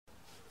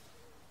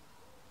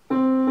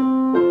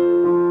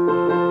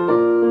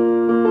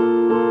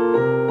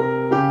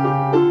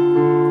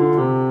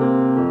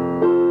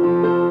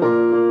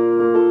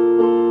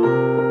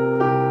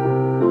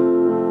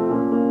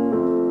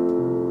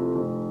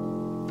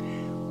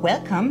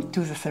Welcome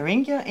to the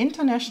Thuringia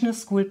International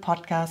School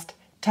podcast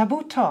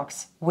Taboo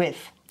Talks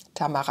with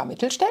Tamara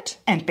Mittelstädt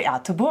and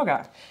Beate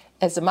Burger.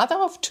 As a mother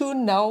of two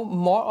now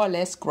more or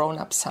less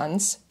grown-up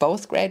sons,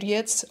 both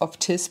graduates of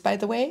TIS by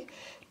the way,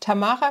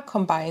 Tamara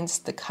combines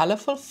the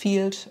colorful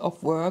field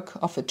of work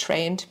of a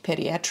trained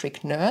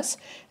pediatric nurse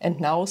and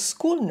now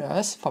school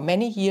nurse for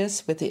many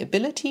years with the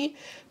ability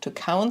to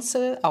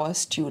counsel our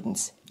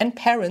students and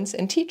parents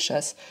and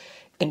teachers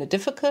in a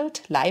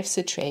difficult life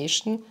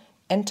situation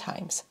and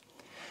times.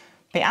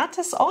 Beate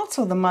is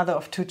also the mother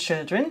of two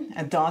children,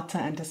 a daughter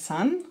and a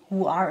son,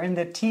 who are in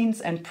their teens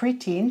and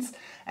preteens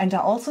and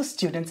are also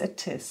students at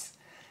TIS.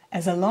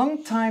 As a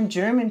long-time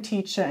German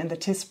teacher in the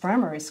TIS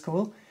primary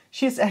school,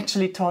 she has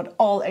actually taught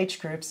all age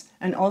groups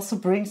and also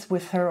brings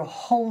with her a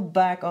whole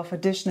bag of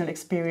additional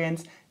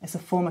experience as a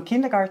former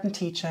kindergarten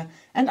teacher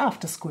and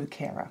after-school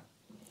carer.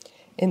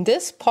 In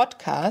this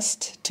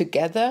podcast,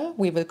 together,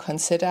 we will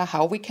consider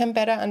how we can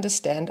better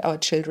understand our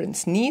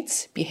children's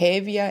needs,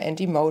 behavior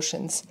and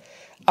emotions.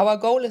 Our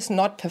goal is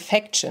not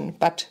perfection,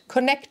 but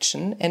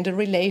connection and a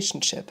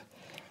relationship.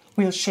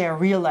 We'll share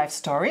real-life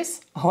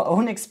stories, our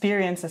own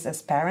experiences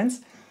as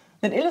parents,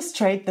 that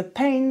illustrate the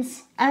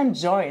pains and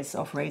joys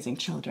of raising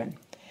children.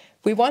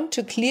 We want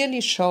to clearly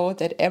show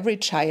that every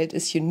child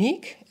is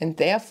unique and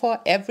therefore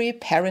every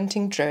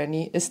parenting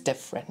journey is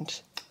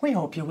different. We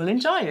hope you will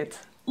enjoy it.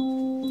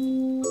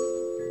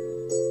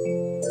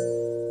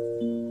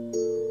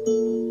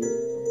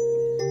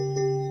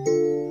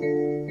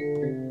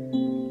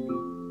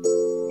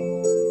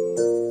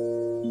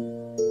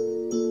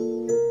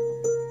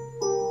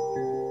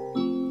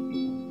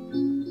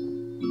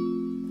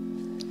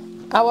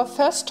 Our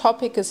first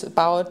topic is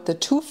about the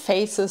two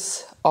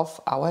faces of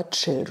our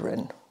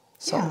children.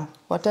 So,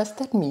 What does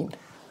that mean?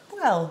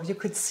 Well, you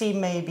could see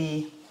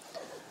maybe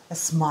a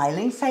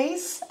smiling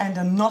face and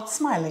a not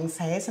smiling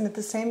face and at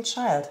the same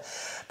child.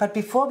 But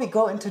before we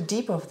go into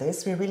deep of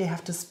this, we really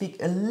have to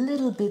speak a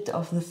little bit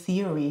of the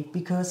theory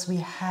because we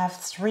have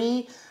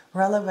three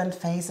relevant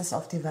phases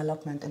of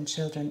development in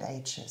children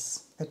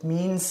ages. That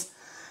means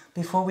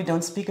before we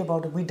don't speak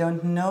about it, we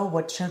don't know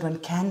what children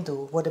can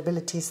do, what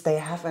abilities they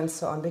have and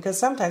so on, because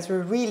sometimes we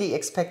really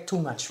expect too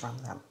much from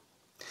them.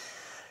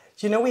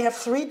 You know, we have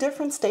three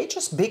different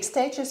stages, big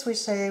stages we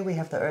say. We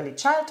have the early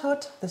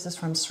childhood, this is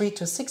from 3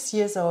 to 6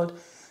 years old,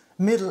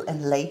 middle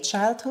and late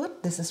childhood,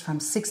 this is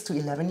from 6 to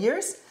 11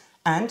 years,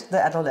 and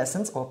the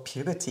adolescence or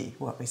puberty,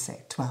 what we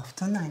say, 12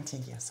 to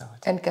 19 years old.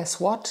 And guess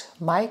what?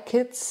 My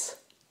kids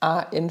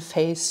are in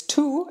phase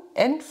 2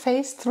 and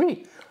phase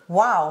 3.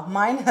 Wow,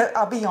 mine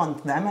are beyond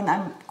them and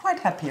I'm quite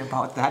happy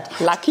about that.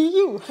 Lucky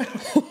you!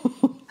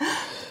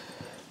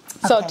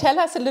 So Okay. tell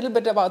us a little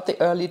bit about the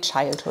early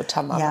childhood,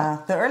 Tamara. Yeah,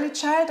 the early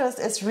childhood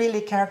is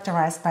really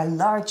characterized by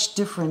large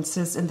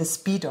differences in the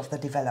speed of the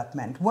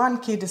development. One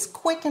kid is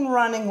quick in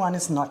running, one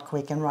is not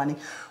quick in running.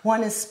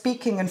 One is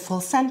speaking in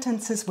full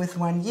sentences with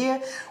 1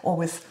 year or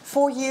with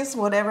 4 years,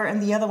 whatever,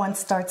 and the other one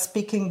starts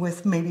speaking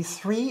with maybe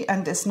 3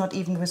 and is not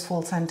even with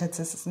full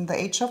sentences in the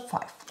age of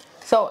 5.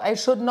 So I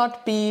should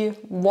not be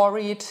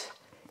worried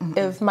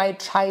if my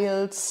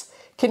child's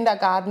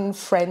kindergarten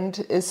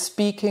friend is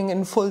speaking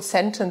in full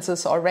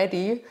sentences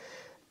already,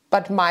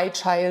 but my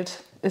child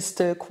is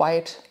still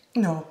quiet.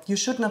 No, you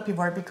should not be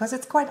worried because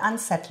it's quite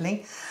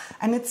unsettling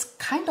and it's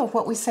kind of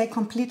what we say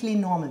completely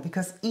normal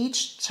because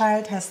each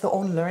child has their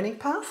own learning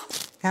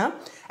path, yeah?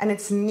 And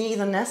it's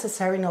neither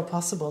necessary nor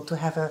possible to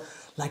have a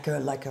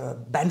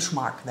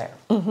benchmark there.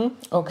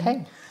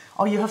 Okay.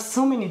 Oh, you have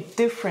so many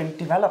different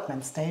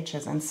development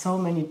stages and so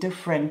many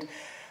different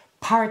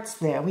parts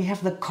there. We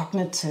have the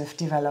cognitive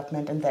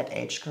development in that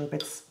age group.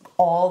 It's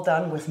all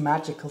done with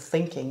magical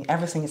thinking.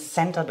 Everything is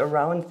centered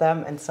around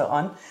them and so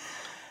on.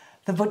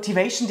 The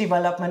motivation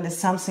development is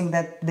something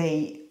that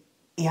they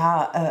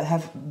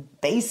have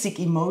basic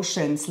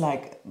emotions,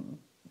 like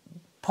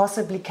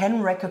possibly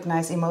can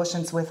recognize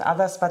emotions with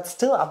others, but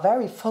still are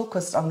very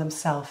focused on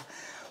themselves.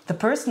 The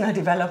personal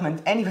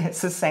development, anyway,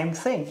 it's the same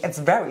thing. It's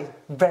very,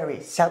 very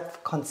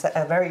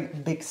a very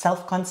big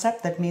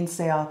self-concept. That means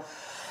they are,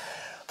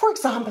 for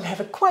example,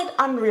 have a quite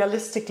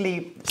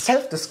unrealistically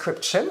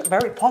self-description,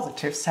 very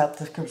positive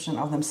self-description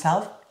of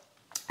themselves.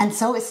 And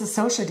so is the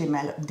social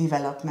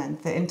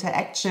development. The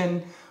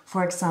interaction,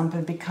 for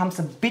example, becomes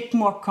a bit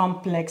more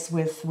complex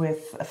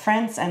with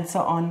friends and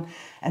so on.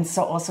 And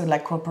so also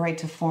like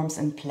cooperative forms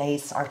in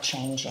place are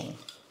changing.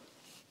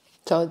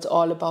 So it's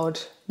all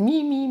about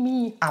me, me,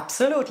 me.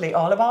 Absolutely,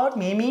 all about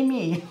me, me,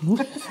 me.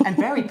 And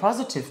very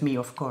positive me,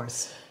 of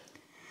course.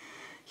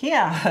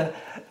 Yeah,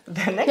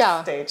 the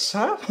next stage,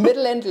 huh?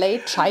 Middle and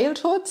late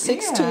childhood,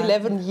 6 to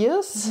 11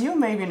 years. You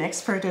may be an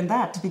expert in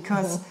that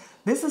because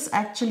this is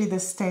actually the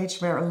stage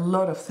where a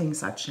lot of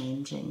things are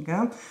changing.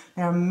 There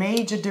are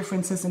major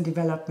differences in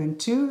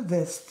development too.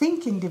 The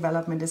thinking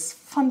development is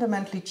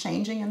fundamentally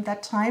changing in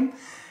that time.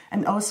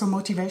 And also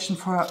motivation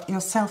for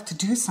yourself to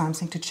do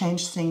something, to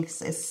change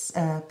things,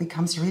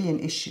 becomes really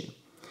an issue.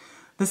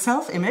 The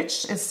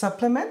self-image is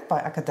supplemented by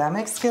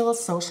academic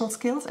skills, social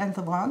skills,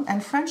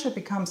 and friendship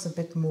becomes a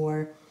bit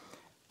more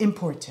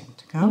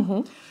important.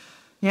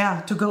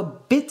 to go a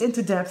bit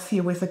into depth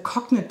here with the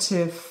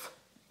cognitive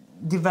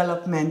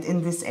development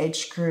in this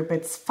age group,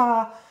 it's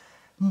far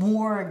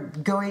more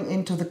going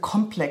into the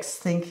complex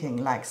thinking,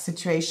 like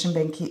situation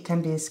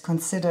can be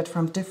considered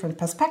from different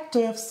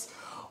perspectives,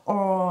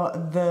 or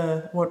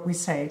what we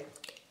say,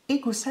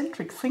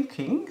 egocentric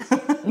thinking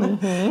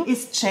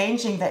is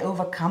changing. They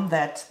overcome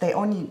that. They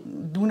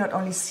do not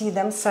only see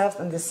themselves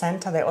in the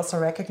center, they also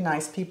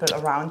recognize people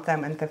around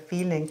them and the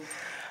feeling.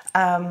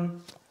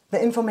 The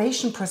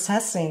information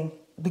processing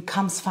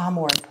becomes far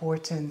more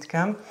important.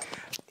 Okay?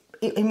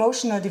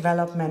 Emotional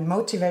development,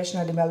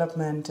 motivational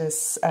development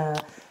is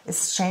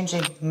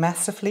changing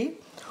massively,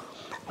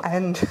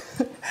 and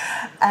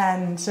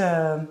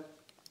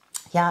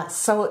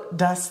so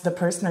does the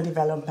personal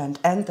development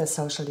and the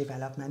social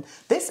development.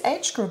 This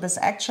age group is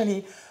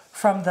actually,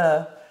 from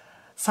the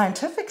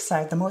scientific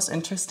side, the most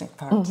interesting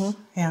part.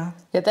 Yeah,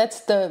 that's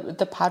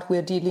the part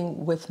we're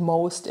dealing with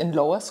most in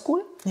lower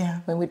school.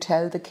 Yeah, when we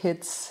tell the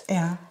kids,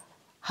 yeah,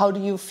 how do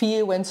you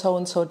feel when so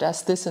and so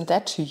does this and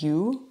that to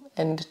you,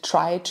 and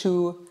try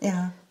to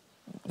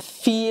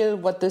feel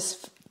what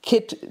this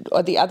kid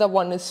or the other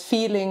one is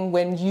feeling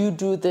when you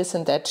do this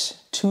and that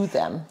to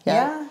them.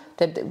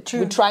 That true.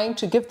 We're trying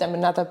to give them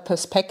another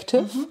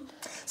perspective.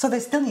 So they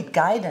still need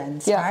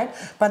guidance, right?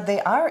 But they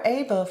are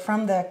able,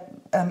 from their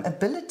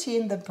ability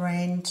in the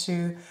brain,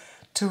 to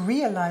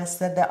realize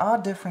that there are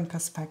different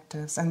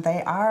perspectives, and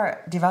they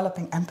are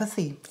developing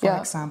empathy, for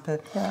example,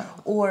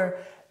 or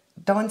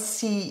don't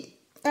see.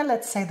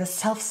 Let's say the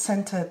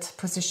self-centered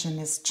position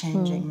is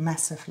changing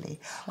massively.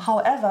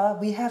 However,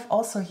 we have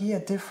also here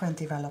different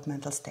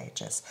developmental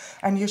stages.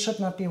 And you should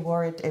not be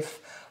worried if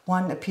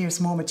one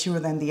appears more mature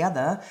than the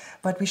other,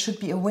 but we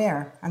should be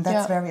aware. And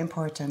that's very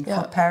important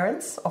for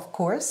parents, of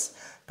course,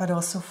 but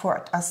also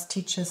for us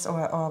teachers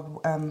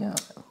or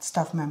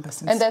staff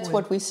members in school. And that's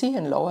what we see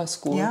in lower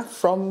school.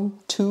 From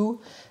 2,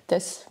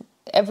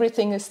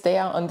 everything is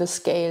there on the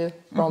scale,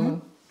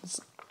 from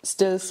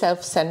still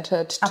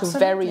self-centered to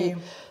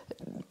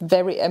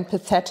very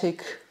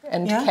empathetic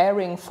and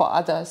caring for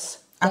others.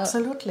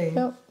 Absolutely.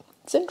 Yeah.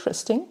 It's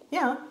interesting.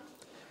 Yeah.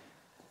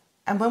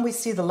 And when we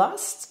see the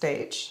last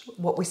stage,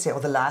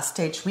 the last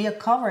stage we are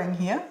covering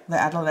here, the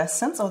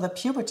adolescence or the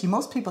puberty,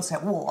 most people say,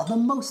 whoa, the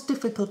most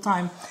difficult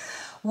time.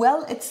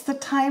 Well, it's the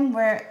time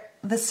where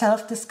the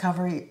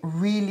self-discovery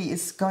really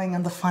is going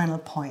on the final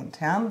point.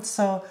 Yeah?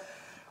 So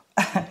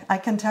I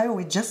can tell you,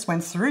 we just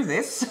went through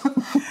this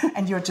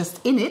and you're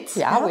just in it.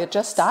 Yeah, we're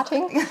just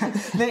starting.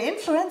 The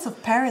influence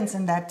of parents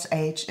in that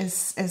age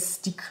is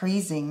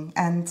decreasing,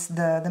 and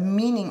the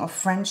meaning of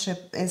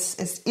friendship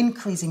is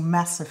increasing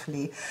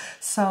massively.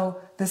 So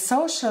the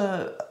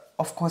social,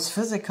 of course,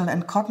 physical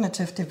and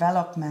cognitive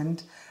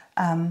development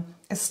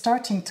is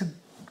starting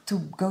to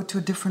go to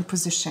a different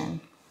position.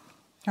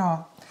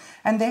 Yeah.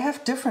 And they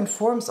have different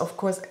forms, of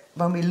course.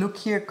 When we look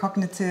here,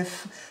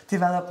 cognitive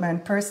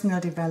development, personal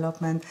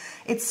development,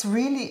 it's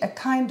really a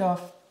kind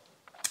of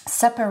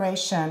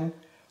separation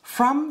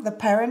from the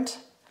parent,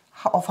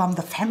 or from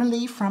the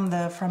family, from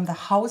the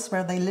house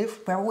where they live,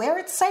 where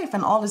it's safe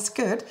and all is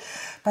good.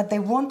 But they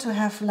want to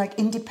have like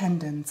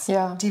independence,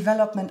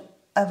 development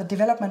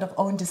of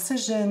own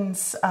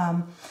decisions,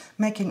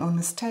 making own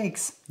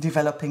mistakes,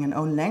 developing an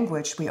own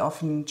language. We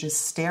often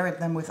just stare at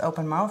them with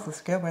open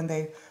mouths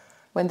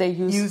when they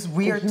use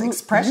weird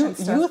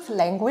expressions. Youth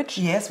language.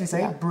 Yes, we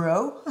say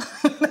bro.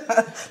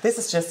 This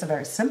is just a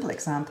very simple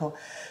example.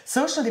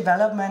 Social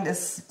development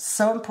is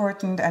so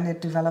important, and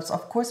it develops,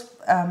 of course,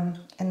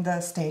 in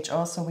the stage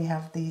also we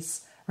have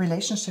these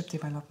relationship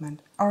development,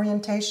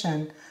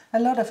 orientation, a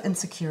lot of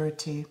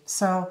insecurity.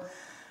 So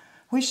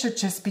we should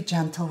just be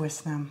gentle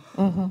with them.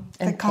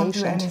 They can't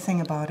do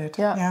anything about it.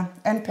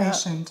 And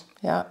patient.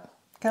 Yeah.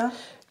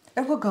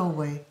 It will go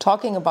away.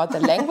 Talking about the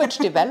language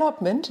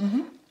development,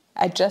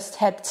 I just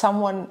had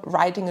someone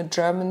writing a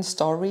German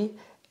story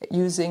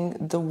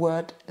using the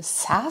word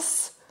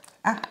sass.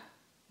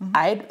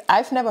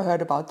 I've never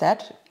heard about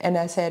that. And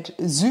I said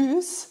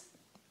süß,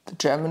 the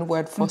German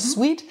word for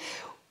sweet.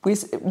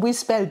 We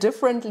spell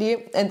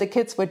differently, and the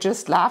kids were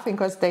just laughing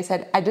because they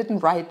said, I didn't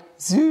write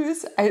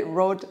süß, I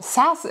wrote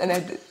sass,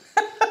 and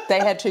they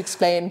had to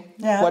explain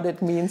what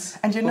it means.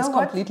 And you know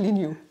what? Completely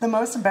new. The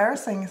most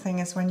embarrassing thing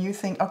is when you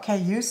think, okay,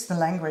 use the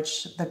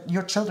language that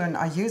your children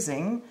are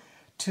using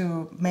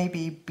to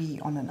maybe be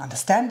on an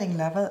understanding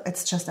level,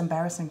 it's just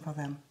embarrassing for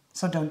them.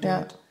 So don't do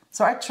it.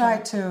 So I try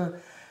to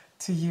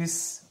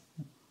use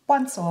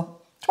once or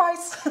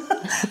twice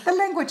the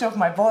language of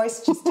my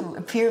voice just to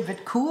appear a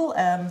bit cool.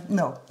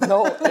 No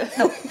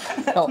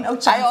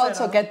chance. I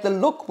also get the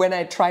look when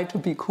I try to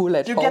be cool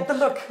at home. You get the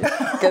look.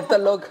 Get the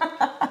look.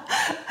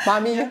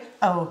 Mommy,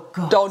 oh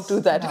God, don't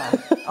do that.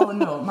 No. Oh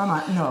no,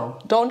 Mama, no.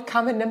 Don't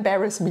come and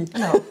embarrass me.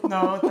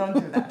 No, don't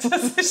do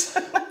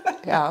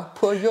that.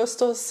 Poor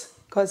Justus.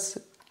 Because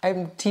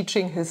I'm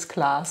teaching his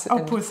class. Oh,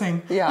 poor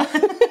thing. Yeah.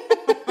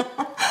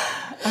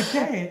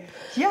 Okay.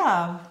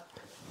 Yeah.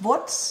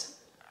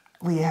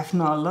 We have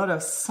now a lot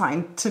of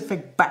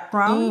scientific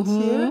background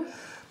here,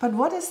 but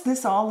what is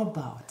this all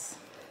about?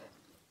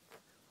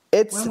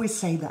 When we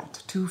say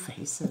that, two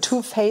faces.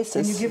 Two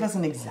faces. Can you give us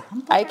an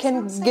example? I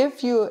can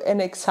give you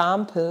an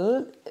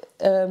example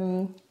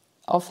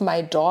of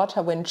my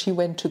daughter when she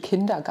went to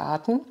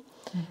kindergarten.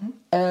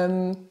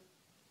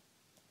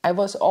 I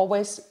was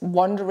always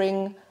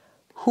wondering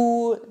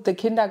who the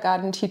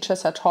kindergarten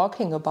teachers are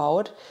talking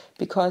about,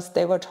 because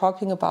they were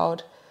talking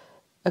about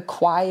a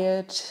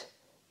quiet,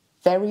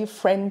 very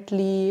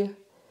friendly,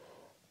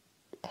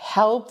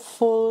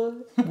 helpful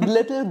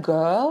little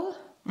girl,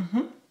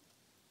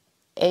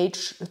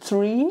 age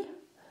 3.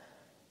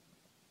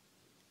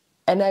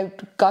 And I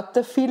got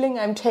the feeling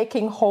I'm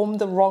taking home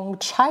the wrong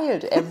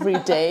child every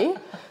day,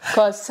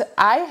 because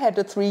I had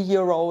a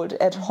 3-year-old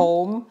at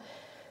home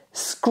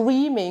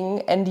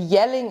screaming and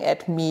yelling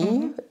at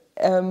me,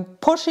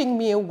 pushing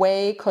me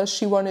away because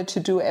she wanted to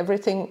do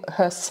everything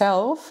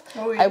herself.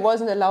 Oh, yeah. I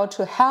wasn't allowed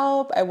to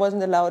help. I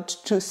wasn't allowed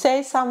to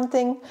say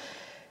something.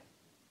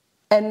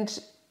 And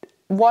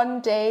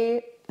one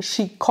day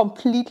she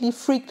completely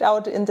freaked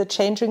out in the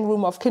changing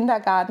room of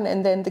kindergarten,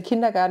 and then the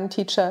kindergarten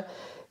teacher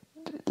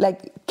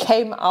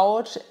came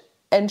out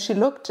and she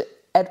looked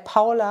at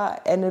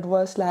Paula, and it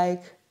was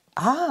like,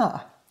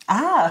 now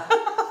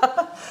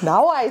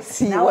I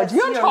see what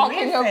you're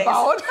talking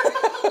about.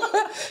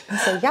 And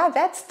so, yeah,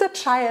 that's the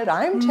child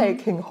I'm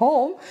taking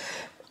home.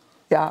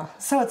 Yeah.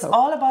 So it's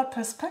all about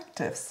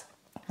perspectives,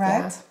 right?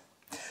 Yeah.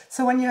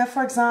 So when you have,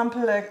 for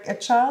example, a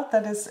child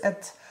that is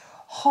at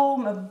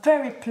home, a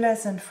very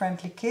pleasant,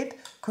 friendly kid,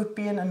 could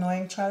be an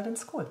annoying child in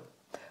school.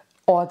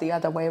 Or the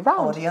other way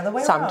around.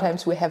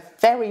 Sometimes we have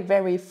very,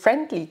 very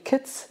friendly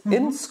kids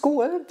in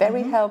school,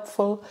 very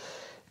helpful.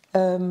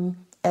 And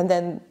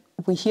then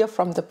we hear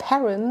from the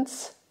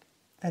parents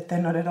that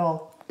they're not at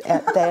all.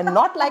 They're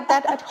not like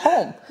that at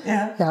home.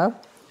 Yeah,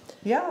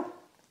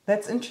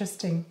 that's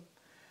interesting.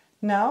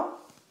 Now?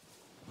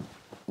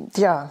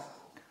 Yeah.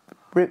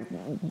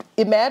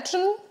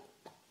 Imagine.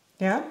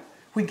 Yeah,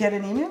 we get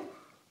an email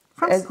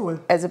from school.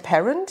 As a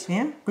parent.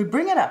 Yeah, we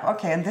bring it up.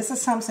 Okay, and this is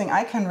something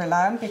I can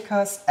rely on,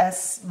 because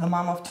as the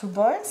mom of 2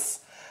 boys,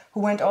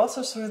 who went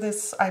also through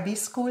this IB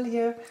school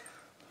here,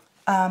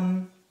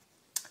 I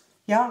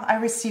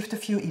received a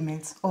few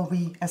emails, or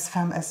we as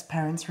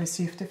parents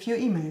received a few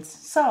emails.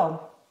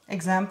 So,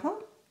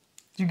 example,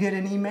 you get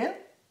an email.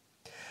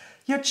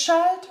 Your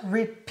child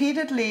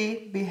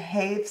repeatedly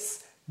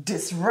behaves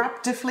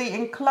disruptively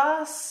in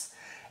class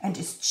and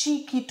is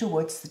cheeky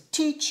towards the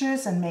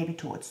teachers and maybe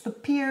towards the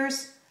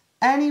peers.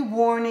 Any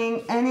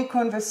warning, any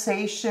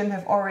conversation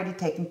have already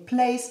taken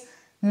place.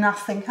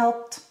 Nothing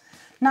helped.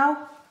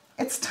 Now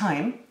it's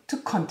time to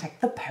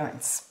contact the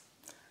parents.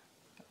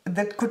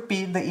 That could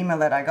be the email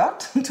that I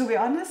got, to be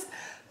honest.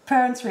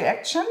 Parents'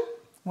 reaction?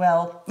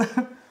 Well,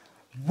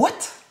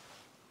 what?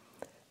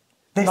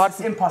 This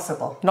is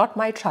impossible. Not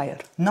my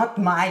child. Not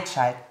my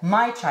child.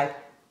 My child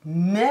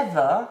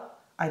never,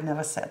 I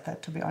never said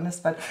that, to be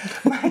honest, but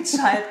my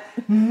child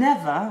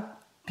never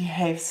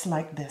behaves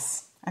like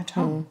this at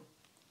home.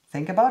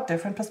 Think about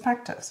different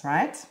perspectives,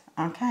 right?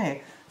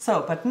 Okay.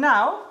 So, but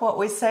now what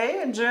we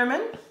say in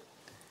German?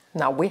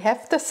 Now we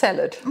have the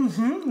salad.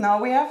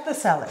 Now we have the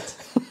salad.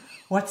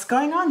 What's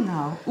going on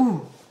now?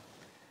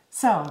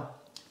 So,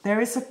 there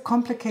is a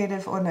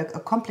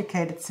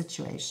complicated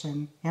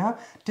situation, yeah?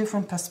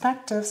 Different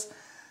perspectives.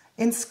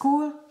 In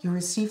school, you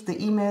receive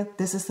the email,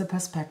 this is the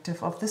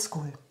perspective of the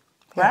school,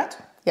 right?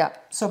 Yeah.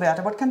 So,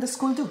 Beate, what can the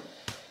school do?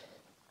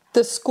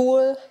 The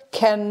school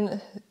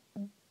can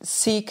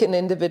seek an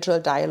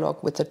individual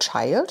dialogue with the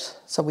child,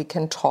 so we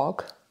can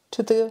talk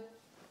to the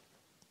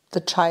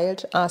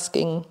child,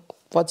 asking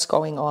what's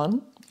going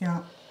on.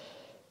 Yeah.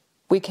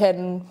 We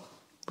can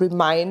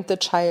remind the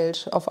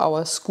child of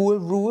our school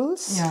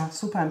rules. Yeah,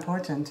 super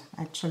important,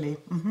 actually.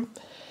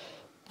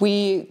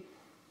 We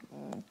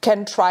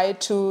can try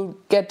to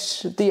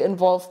get the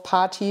involved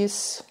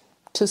parties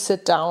to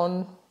sit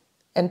down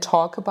and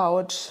talk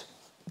about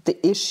the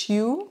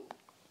issue,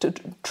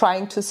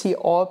 trying to see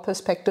all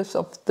perspectives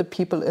of the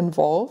people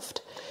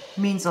involved.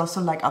 Means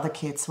also like other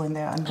kids when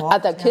they're involved.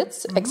 Other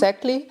kids,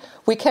 exactly.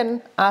 We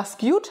can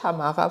ask you,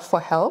 Tamara, for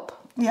help.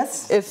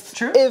 Yes,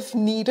 true. If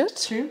needed.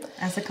 True.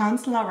 As a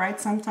counselor, right,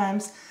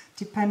 sometimes,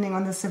 depending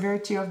on the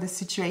severity of the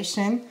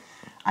situation,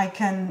 I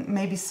can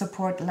maybe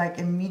support like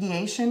a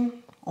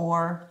mediation,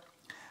 or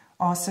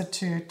also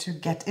to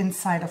get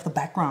inside of the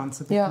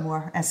backgrounds a bit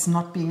more, as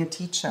not being a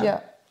teacher.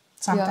 Yeah.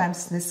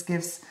 Sometimes this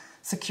gives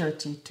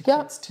security to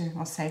kids too,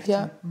 or safety.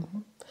 Yeah.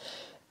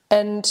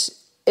 And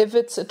if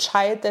it's a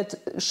child that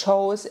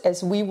shows,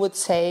 as we would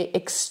say,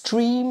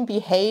 extreme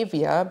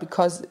behavior,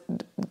 because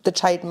the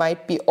child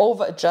might be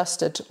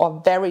over-adjusted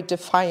or very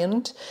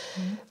defiant,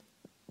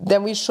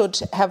 then we should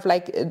have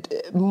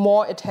like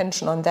more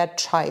attention on that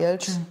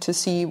child to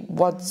see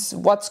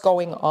what's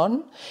going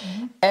on.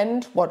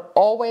 And what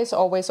always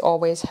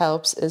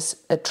helps is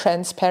a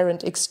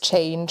transparent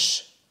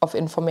exchange of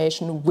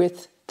information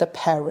with the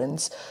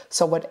parents.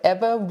 So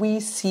whatever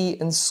we see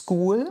in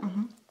school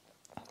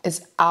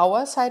is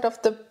our side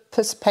of the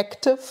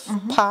perspective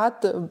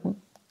part, the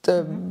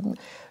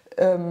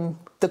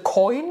the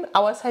coin,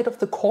 our side of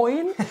the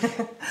coin,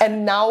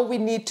 and now we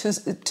need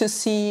to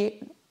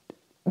see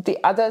the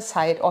other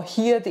side or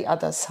hear the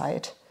other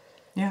side.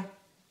 Yeah.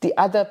 The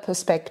other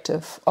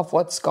perspective of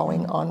what's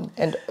going on.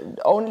 And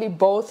only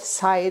both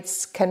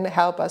sides can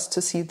help us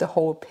to see the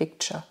whole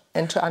picture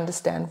and to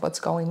understand what's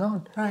going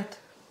on. Right.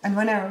 And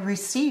when I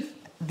receive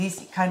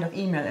this kind of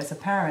email as a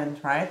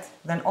parent, right,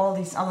 then all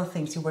these other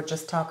things you were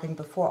just talking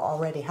before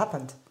already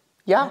happened.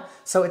 Yeah.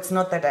 So it's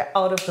not that I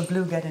out of the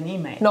blue get an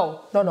email.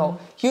 No.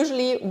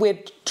 Usually we're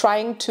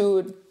trying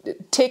to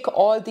tick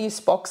all these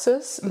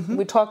boxes.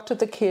 We talk to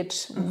the kid,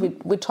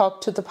 we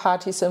talk to the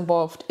parties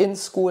involved in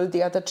school,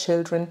 the other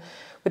children.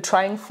 We're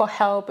trying for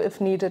help if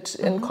needed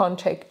and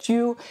contact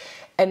you.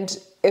 And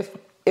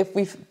if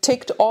we've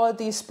ticked all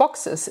these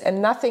boxes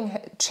and nothing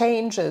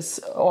changes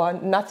or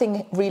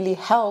nothing really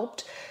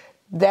helped,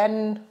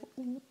 then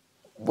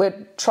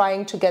we're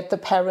trying to get the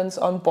parents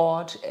on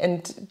board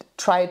and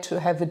try to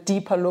have a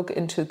deeper look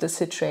into the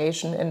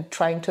situation and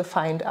trying to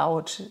find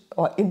out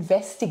or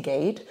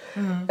investigate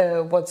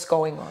what's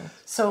going on.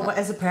 So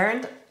as a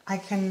parent, I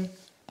can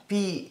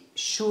be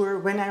sure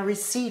when I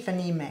receive an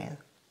email,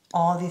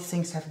 all these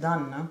things have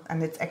done, no?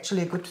 And it's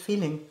actually a good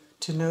feeling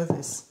to know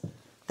this,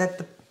 that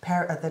the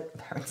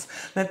parents,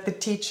 that the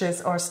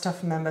teachers or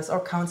staff members or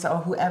counselor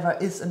or whoever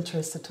is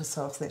interested to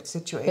solve the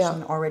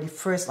situation already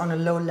first on a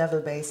low level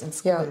base in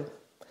school.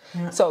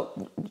 Yeah. Yeah.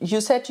 So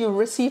you said you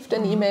received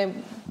an email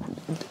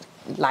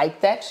like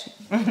that.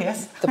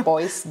 Yes. The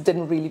boys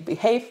didn't really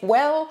behave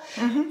well.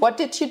 What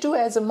did you do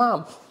as a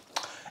mom?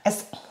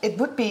 As it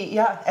would be,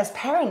 as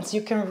parents,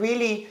 you can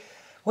really,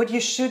 what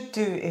you should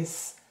do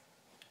is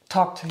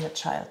talk to your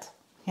child.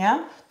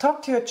 Yeah?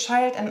 Talk to your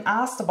child and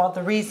ask about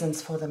the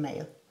reasons for the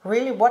mail.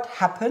 Really, what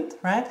happened,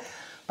 right?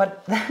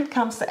 But then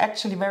comes the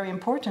actually very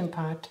important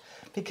part,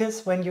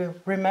 because when you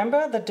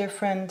remember the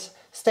different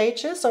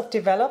stages of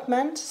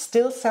development,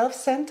 still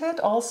self-centered,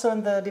 also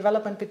in the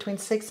development between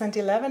 6 and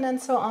 11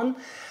 and so on,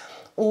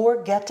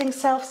 or getting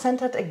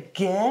self-centered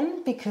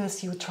again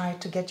because you try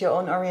to get your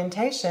own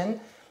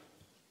orientation,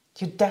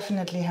 you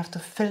definitely have to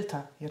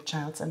filter your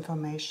child's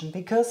information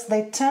because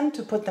they tend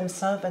to put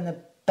themselves in a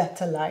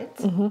better light,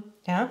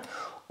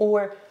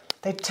 or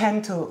they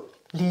tend to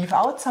leave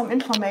out some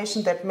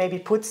information that maybe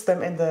puts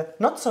them in the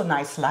not so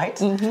nice light.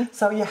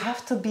 So you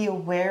have to be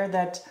aware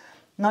that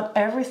not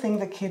everything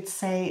the kids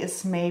say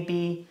is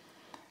maybe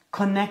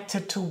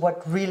connected to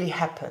what really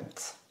happened.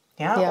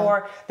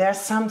 Or there are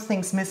some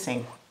things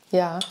missing.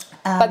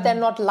 But they're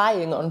not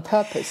lying on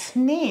purpose.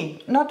 No,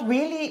 not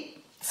really.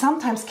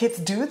 Sometimes kids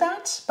do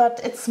that, but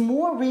it's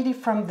more really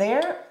from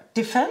their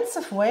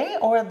defensive way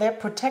or their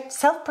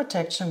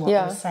self-protection,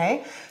 what we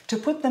say, to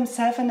put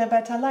themselves in a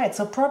better light.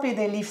 So probably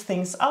they leave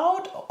things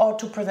out or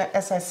to present,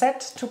 as I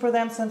said, to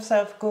present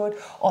themselves good,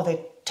 or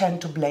they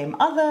tend to blame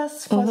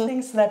others for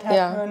things that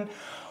happen,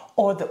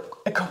 or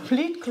a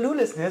complete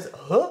cluelessness.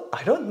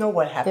 I don't know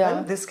what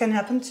happened. This can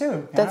happen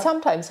too. That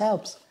sometimes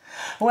helps.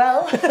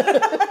 Well,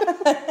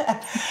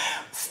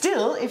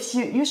 still, if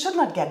you should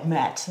not get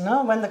mad,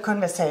 no, when the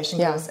conversation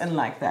goes in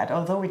like that.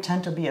 Although we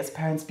tend to be, as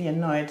parents, be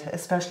annoyed,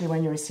 especially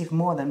when you receive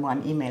more than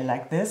one email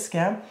like this.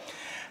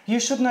 You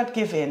should not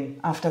give in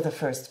after the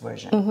first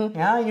version.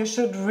 You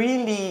should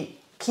really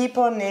keep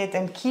on it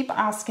and keep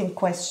asking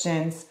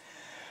questions,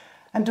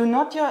 and do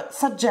not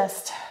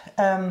suggest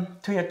to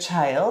your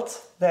child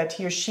that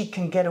he or she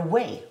can get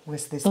away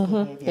with this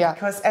behavior.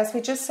 Because, as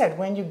we just said,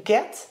 when you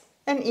get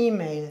an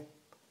email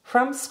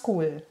from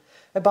school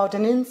about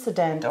an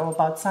incident or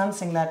about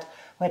something that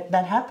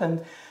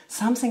happened,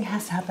 something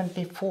has happened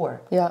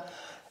before.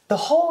 The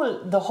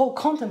whole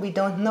content we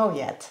don't know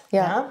yet.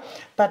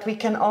 But we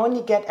can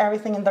only get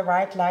everything in the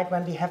right light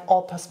when we have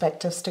all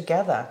perspectives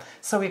together.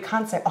 So we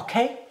can't say,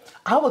 okay,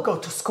 I will go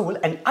to school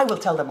and I will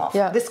tell them off.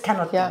 This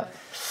cannot be.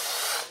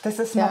 This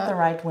is not the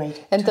right way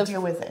to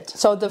deal with it.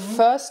 So the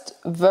first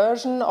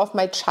version of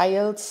my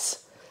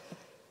child's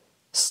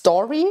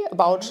story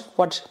about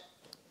what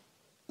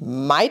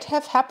might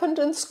have happened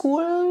in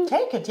school.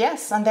 Take it,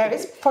 yes, and there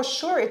is for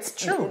sure it's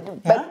true.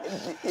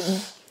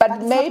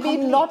 But maybe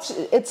not.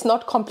 It's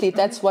not complete.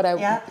 That's what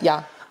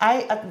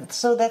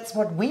so that's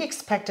what we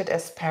expected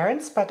as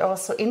parents, but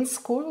also in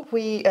school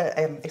we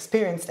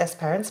experienced as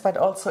parents, but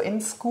also in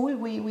school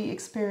we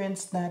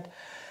experienced that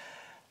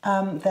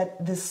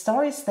that the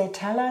stories they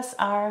tell us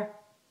are,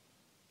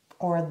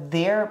 or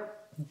their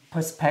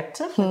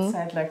perspective. Let's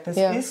say it like this: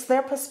 is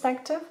their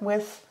perspective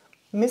with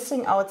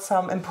missing out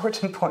some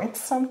important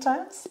points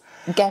sometimes.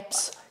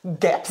 Gaps,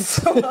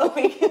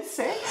 we can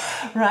say,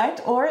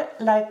 right? Or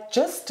like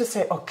just to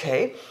say,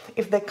 okay,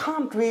 if they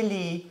can't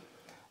really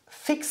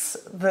fix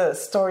the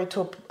story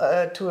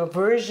to a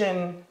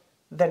version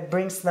that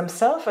brings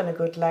themselves in a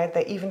good light,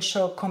 they even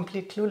show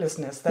complete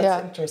cluelessness.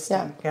 That's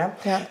interesting.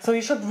 So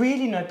you should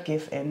really not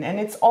give in, and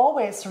it's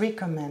always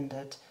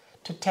recommended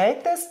to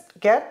take this,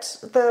 get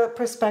the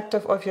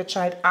perspective of your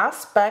child,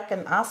 ask back,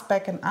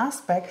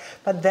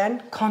 but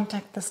then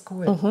contact the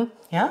school.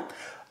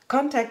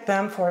 contact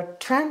them for a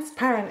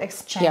transparent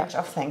exchange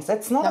of things.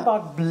 It's not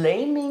about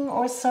blaming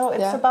or so.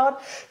 It's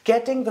about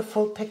getting the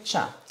full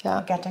picture,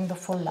 getting the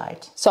full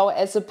light. So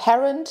as a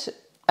parent,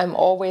 I'm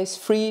always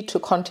free to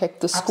contact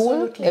the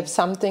school if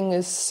something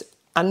is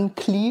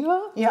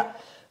unclear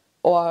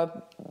or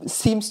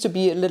seems to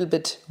be a little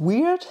bit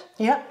weird.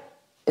 Yeah,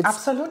 it's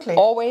absolutely.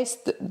 Always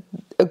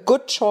a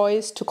good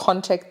choice to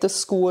contact the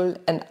school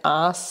and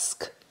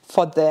ask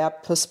for their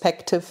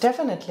perspective.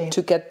 Definitely.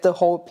 To get the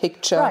whole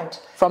picture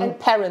from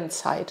parent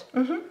side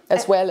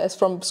as well as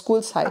from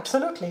school side.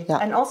 Absolutely.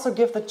 Yeah. And also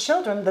give the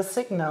children the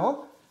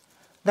signal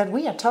that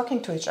we are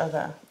talking to each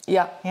other.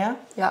 Yeah. Yeah?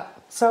 Yeah.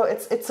 So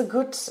it's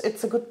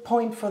a good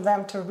point for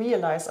them to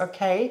realize,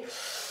 okay,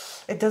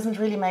 it doesn't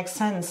really make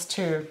sense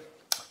to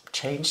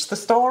change the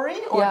story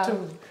or to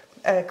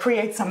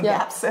create some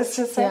gaps, as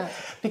you say,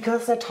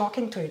 because they're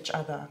talking to each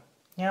other.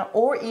 Yeah,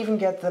 or even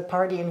get the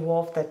party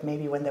involved, that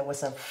maybe when there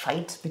was a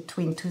fight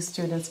between two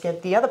students,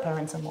 get the other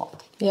parents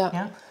involved.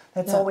 Yeah,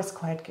 that's always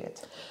quite good.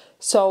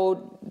 So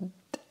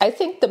I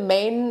think the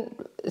main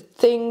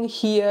thing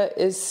here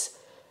is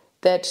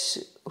that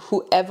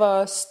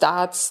whoever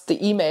starts the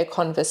email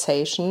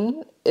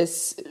conversation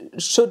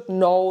should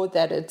know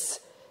that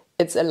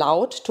it's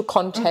allowed to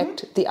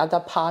contact the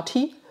other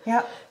party.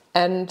 Yeah,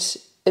 and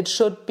it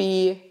should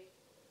be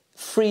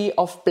free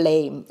of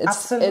blame.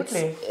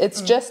 Absolutely.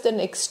 It's just an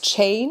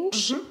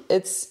exchange.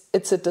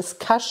 It's a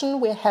discussion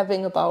we're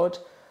having about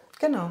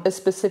a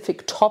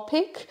specific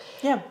topic.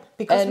 Yeah,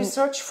 because we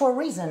search for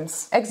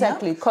reasons.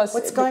 Exactly, because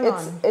what's going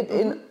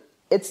on.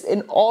 It's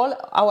in all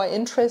our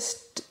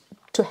interest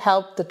to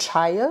help the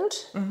child.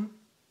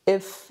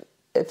 If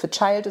a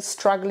child is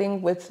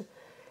struggling with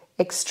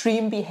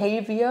extreme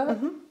behavior,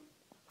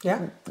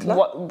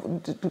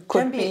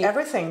 could be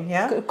everything.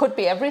 Yeah, could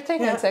be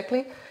everything.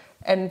 Exactly.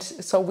 And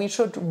so we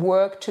should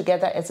work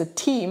together as a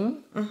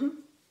team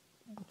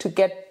to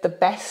get the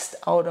best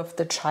out of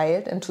the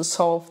child and to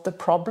solve the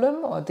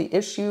problem or the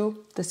issue,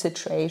 the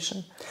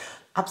situation.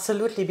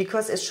 Absolutely,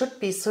 because it should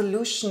be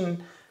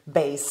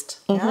solution-based.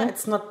 Yeah?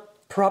 It's not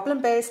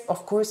problem-based.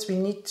 Of course, we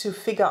need to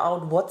figure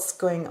out what's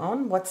going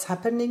on, what's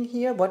happening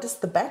here, what is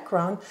the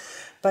background.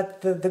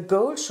 But the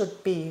goal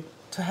should be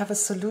to have a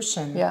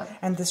solution. Yeah.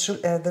 And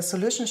the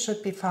solution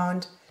should be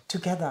found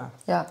together,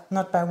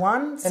 not by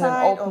one side, in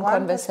an open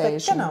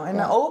conversation. In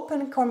an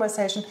open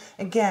conversation,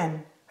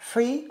 again,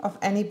 free of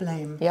any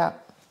blame. Yeah.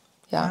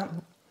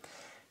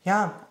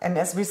 And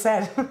as we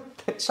said,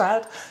 the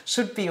child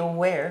should be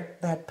aware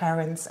that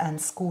parents and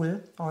school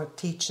or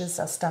teachers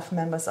or staff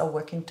members are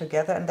working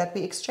together and that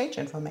we exchange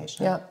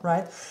information.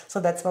 Right. So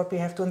that's what we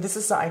have to. And this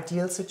is the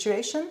ideal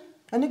situation.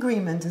 An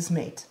agreement is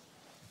made.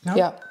 No?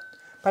 Yeah.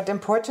 But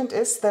important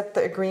is that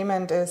the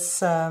agreement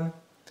is.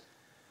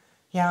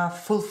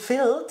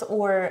 Fulfilled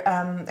or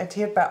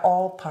adhered by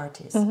all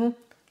parties.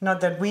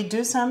 Not that we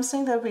do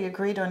something that we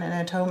agreed on and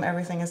at home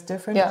everything is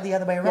different, or the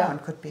other way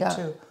around could be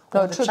too.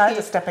 No, the child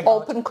is stepping out.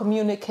 Open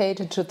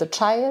communicated to the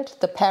child,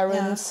 the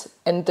parents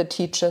and the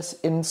teachers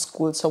in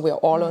school, so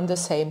we're all on the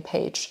same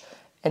page.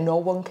 And no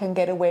one can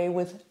get away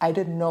with, I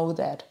didn't know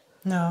that.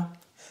 No.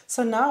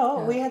 So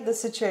now we had the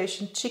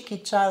situation, cheeky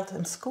child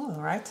in school,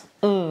 right?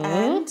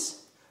 And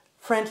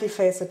friendly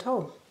face at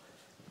home.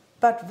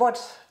 But what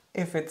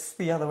if it's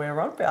the other way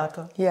around,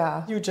 Beate?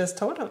 Yeah. You just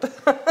told it.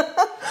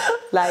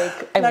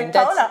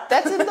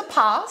 That's in the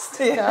past.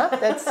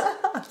 That's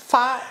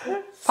far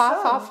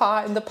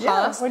in the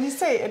past. Yeah, when you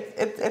say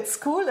at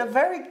school, a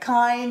very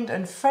kind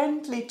and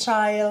friendly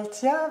child,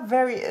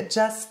 very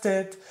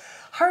adjusted,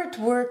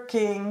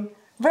 hardworking,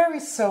 very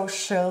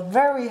social,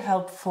 very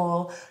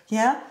helpful,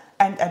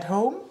 and at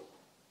home,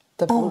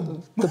 the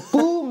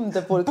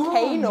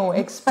volcano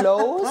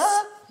explodes.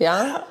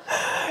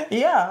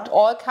 It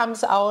all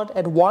comes out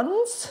at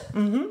once.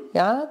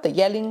 The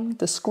yelling,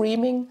 the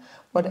screaming,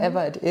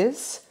 whatever it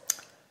is.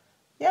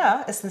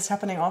 Is this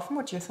happening often?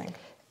 What do you think?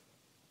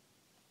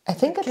 I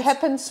think it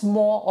happens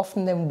more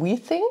often than we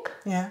think.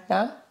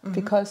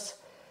 Because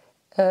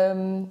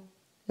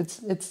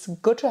it's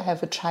good to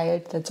have a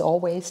child that's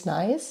always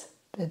nice.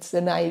 That's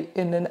in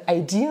an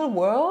ideal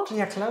world.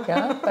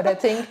 But I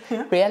think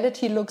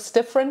reality looks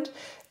different.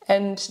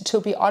 And to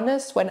be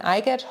honest, when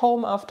I get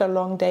home after a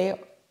long day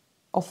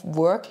of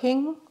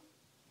working,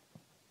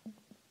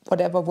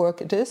 whatever work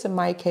it is, in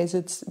my case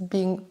it's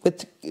being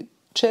with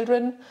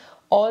children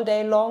all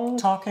day long.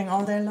 Talking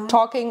all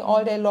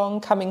day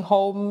long. Coming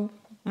home,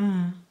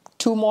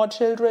 2 more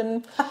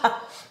children.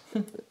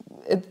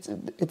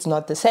 It's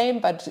not the same,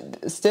 but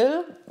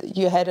still,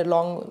 you had a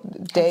long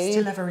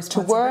day to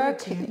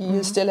work.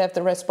 You still have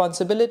the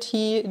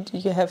responsibility.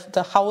 You have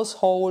the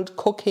household,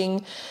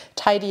 cooking,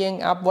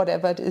 tidying up,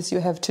 whatever it is you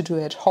have to do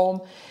at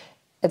home.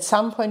 At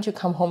some point you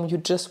come home, you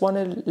just want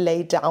to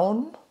lay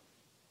down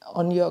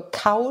on your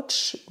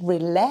couch,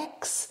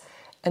 relax,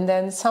 and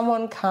then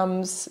someone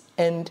comes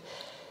and,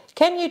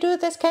 can you do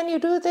this? Can you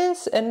do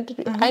this?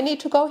 And I need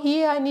to go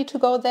here, I need to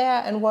go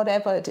there, and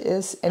whatever it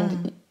is.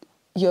 And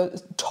you're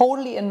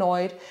totally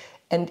annoyed.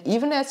 And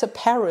even as a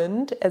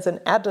parent, as an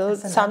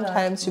adult,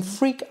 sometimes you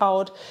freak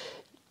out.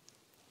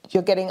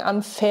 you're getting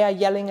unfair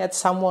yelling at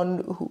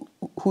someone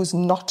who's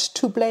not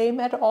to blame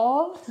at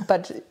all,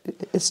 but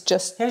it's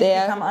just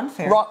there. Become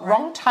unfair,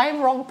 wrong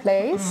time, wrong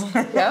place.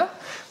 Yeah.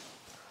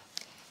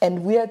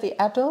 And we are the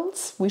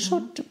adults. We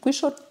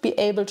should be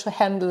able to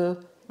handle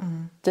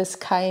this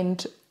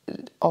kind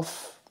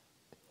of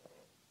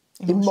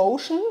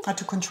emotion.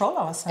 To control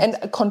ourselves.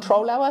 And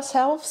control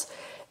ourselves.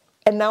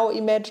 And now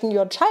imagine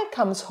your child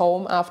comes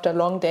home after a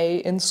long day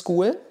in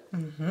school,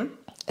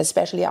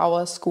 especially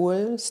our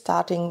school,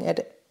 starting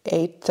at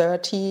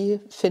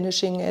 8:30,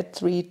 finishing at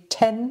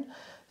 3:10,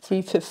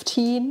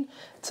 3:15.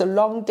 It's a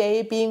long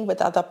day being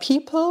with other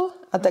people,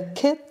 other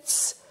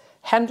kids,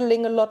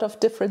 handling a lot of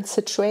different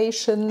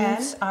situations.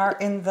 And are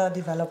in the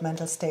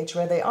developmental stage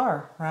where they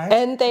are, right?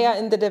 And they are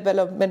in the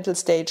developmental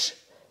stage.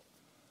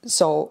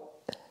 So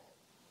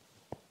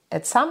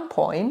at some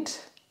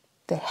point,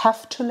 they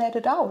have to let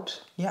it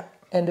out. Yeah.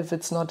 And if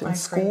it's not in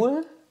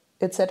school,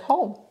 it's at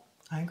home.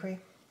 I agree.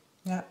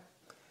 Yeah.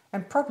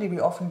 And probably we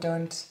often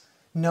don't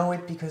know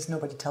it because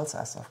nobody tells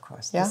us, of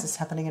course. Yeah. This is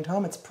happening at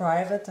home, it's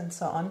private and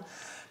so on.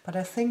 But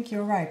I think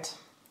you're right.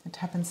 It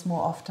happens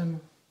more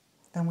often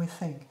than we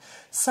think.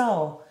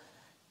 So,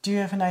 do you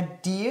have an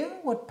idea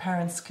what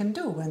parents can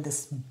do when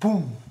this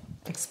boom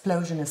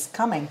explosion is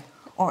coming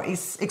or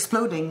is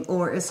exploding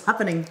or is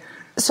happening?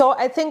 So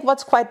I think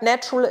what's quite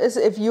natural is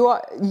if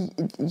your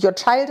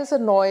child is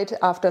annoyed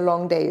after a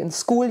long day in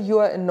school, you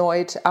are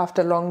annoyed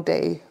after a long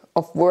day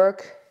of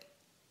work.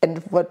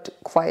 And what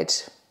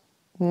quite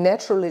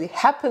naturally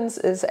happens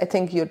is I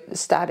think you're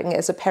starting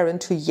as a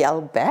parent to yell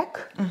back,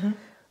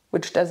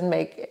 which doesn't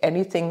make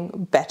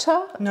anything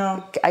better.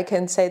 No. I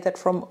can say that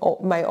from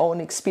my own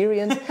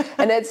experience.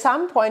 And at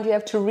some point you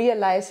have to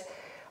realize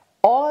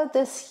all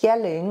this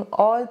yelling,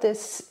 all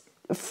this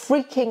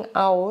freaking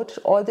out,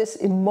 all this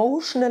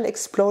emotional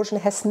explosion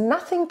has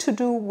nothing to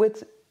do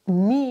with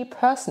me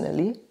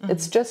personally.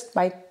 It's just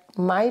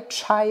my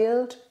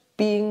child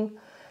being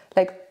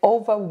like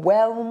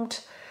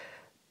overwhelmed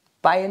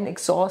by an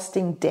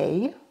exhausting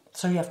day.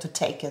 So you have to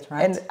take it,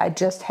 right? And I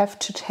just have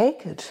to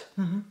take it.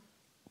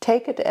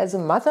 Take it as a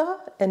mother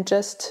and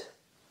just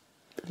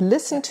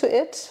listen to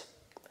it.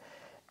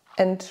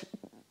 And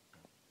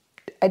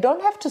I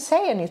don't have to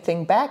say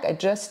anything back. I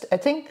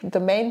think the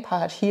main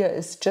part here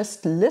is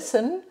just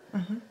listen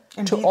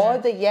to all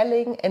the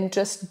yelling and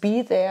just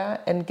be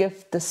there and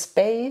give the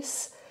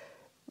space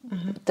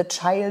the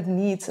child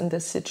needs in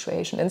this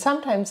situation. And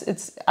sometimes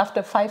it's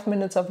after 5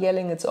 minutes of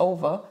yelling, it's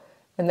over.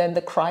 And then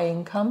the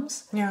crying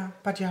comes. Yeah,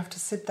 but you have to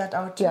sit that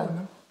out too. Yeah.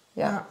 No?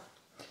 Yeah.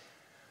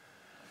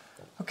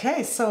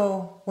 Okay,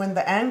 so when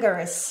the anger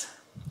is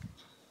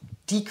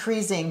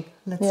decreasing,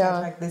 let's say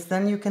it like this,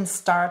 then you can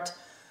start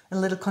a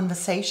little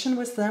conversation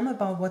with them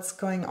about what's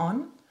going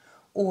on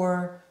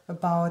or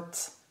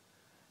about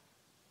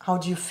how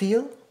do you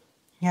feel?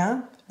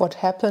 Yeah. What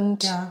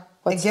happened? Yeah.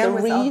 What's Again,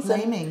 the without reason?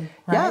 blaming,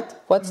 right? Yeah.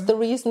 What's the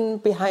reason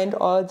behind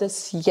all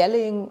this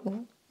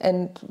yelling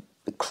and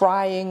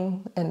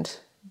crying and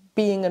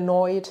being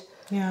annoyed?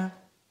 Yeah.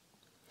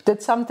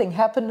 Did something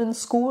happen in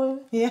school?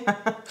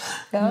 Yeah.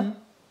 Yeah.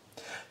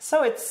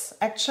 So it's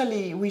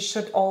actually, we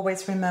should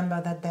always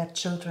remember that they're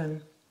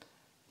children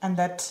and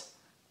that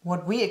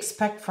what we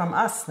expect from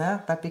us,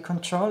 that we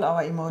control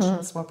our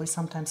emotions, what we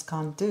sometimes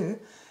can't do,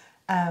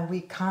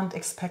 we can't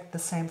expect the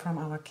same from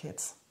our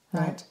kids,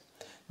 right?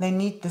 They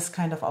need this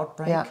kind of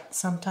outbreak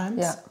sometimes.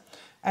 Yeah.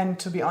 And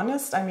to be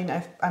honest, I mean,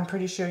 I'm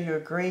pretty sure you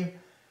agree,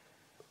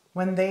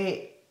 when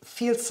they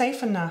feel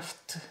safe enough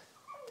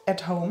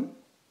at home,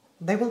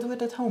 they will do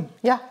it at home.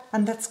 Yeah.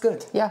 And that's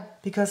good. Yeah.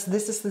 Because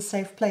this is the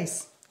safe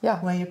place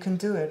where you can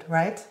do it,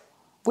 right?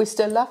 We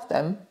still love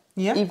them.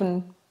 Yeah.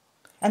 Even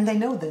and they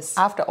know this.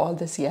 After all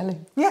this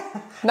yelling.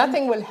 Yeah.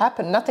 Nothing will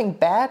happen. Nothing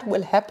bad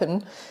will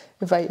happen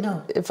if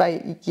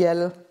I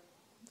yell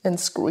and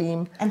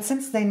scream. And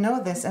since they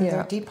know this in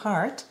their deep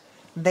heart,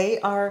 they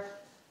are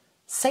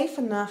safe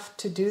enough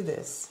to do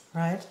this,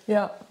 right?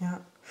 Yeah. Yeah.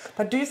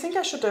 But do you think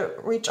I should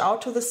reach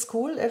out to the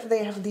school if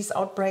they have these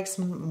outbreaks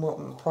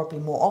probably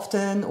more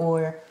often,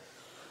 or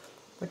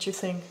what do you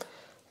think?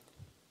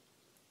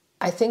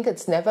 I think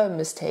it's never a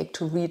mistake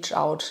to reach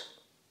out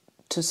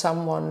to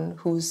someone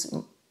who's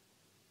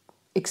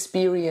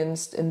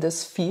experienced in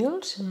this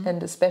field,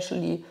 and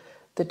especially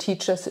the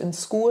teachers in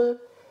school.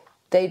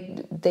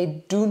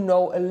 They do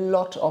know a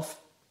lot of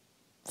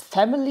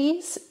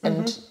families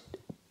and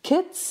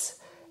kids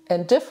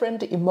and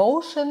different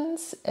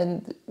emotions,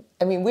 and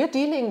I mean we're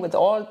dealing with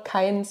all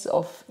kinds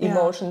of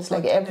emotions,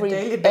 like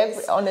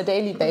on a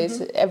daily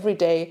basis, every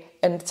day,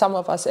 and some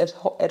of us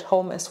at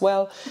home as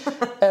well.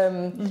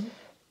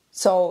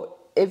 So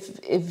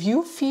if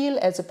you feel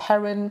as a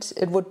parent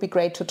it would be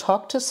great to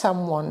talk to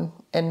someone,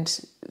 and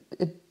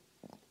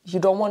you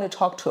don't want to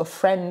talk to a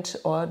friend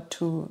or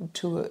to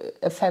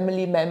a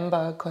family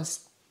member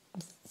because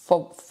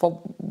for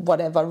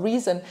whatever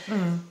reason,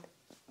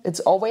 it's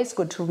always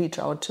good to reach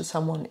out to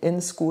someone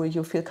in school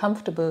you feel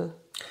comfortable.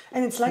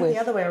 And it's like the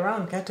other way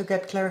around, to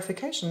get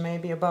clarification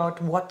maybe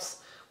about what's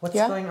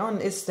going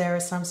on. Is there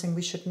something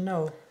we should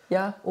know?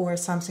 Yeah. Or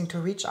something to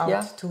reach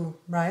out to,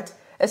 right?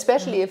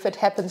 especially if it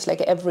happens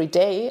like every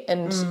day,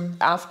 and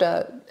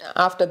after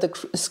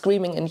the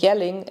screaming and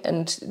yelling,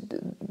 and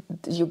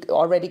you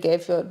already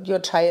gave your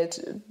child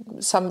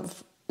some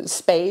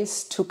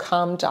space to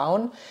calm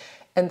down,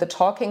 and the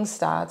talking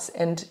starts,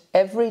 and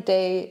every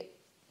day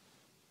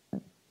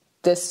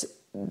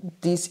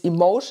these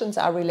emotions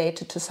are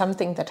related to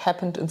something that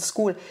happened in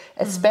school,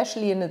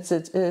 especially in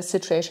a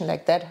situation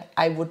like that,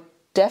 I would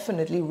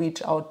definitely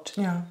reach out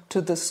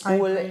to the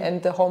school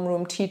and the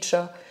homeroom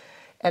teacher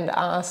and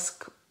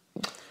ask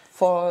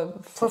for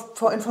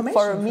information,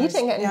 for a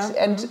meeting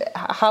and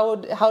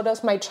how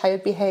does my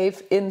child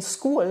behave in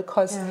school,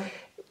 because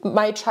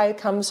my child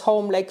comes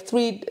home like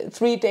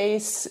three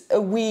days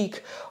a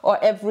week or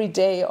every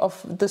day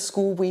of the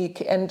school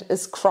week and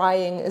is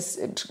crying, is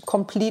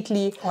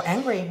completely or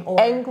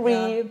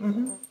angry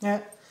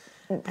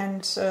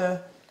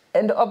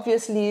and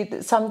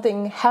obviously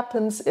something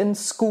happens in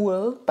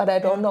school, but I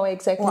don't know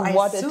exactly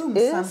what it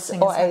is,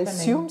 or I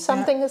assume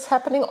something is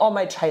happening, or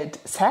my child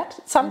said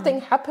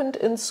something happened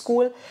in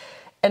school,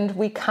 and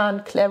we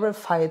can't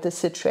clarify the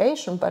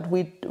situation, but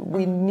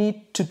we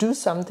need to do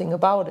something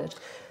about it.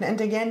 And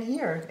again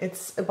here,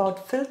 it's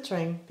about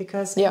filtering,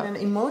 because in an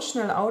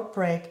emotional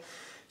outbreak,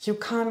 you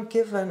can't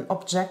give an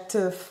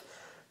objective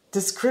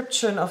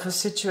description of a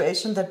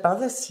situation that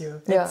bothers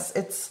you.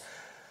 It's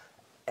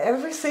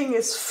everything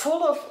is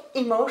full of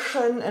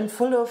emotion and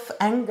full of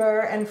anger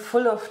and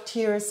full of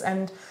tears,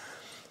 and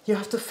you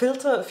have to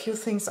filter a few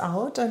things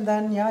out, and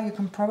then you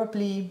can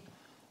probably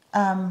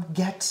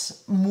get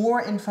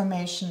more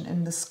information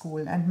in the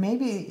school, and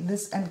maybe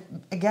this, and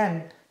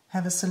again,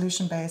 have a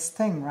solution-based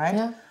thing,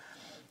 right?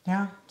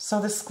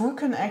 So the school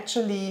can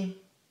actually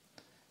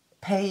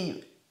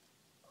pay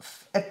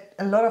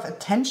a lot of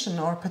attention,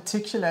 or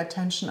particular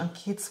attention, on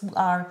kids who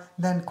are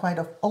then quite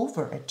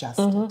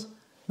over-adjusted.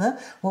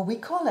 What we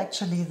call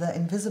actually the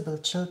invisible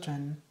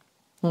children.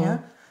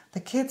 The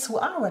kids who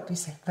are, what we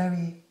say,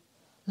 very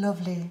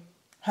lovely,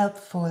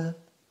 helpful,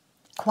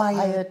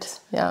 quiet,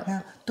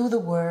 do the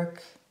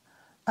work,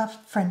 are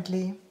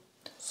friendly,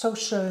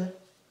 social.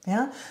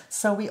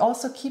 So we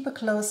also keep a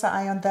closer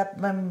eye on that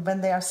when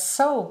they are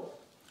so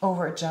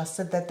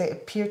over-adjusted that they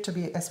appear to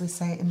be, as we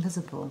say,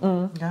 invisible.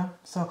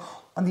 So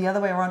on the other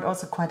way around,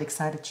 also quite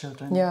excited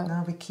children.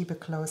 We keep a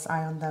close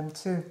eye on them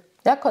too.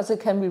 Because it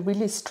can be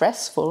really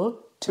stressful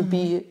to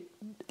be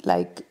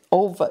like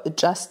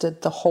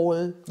over-adjusted the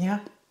whole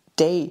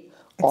day,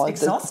 or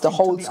the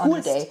whole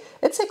school day.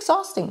 It's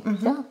exhausting.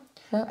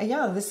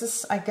 This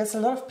is, I guess, a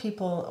lot of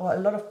people or a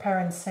lot of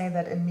parents say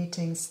that in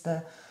meetings,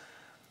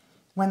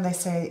 when they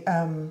say,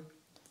 I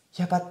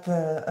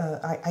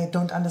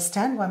don't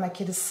understand why my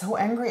kid is so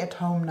angry at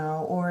home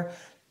now, or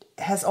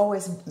has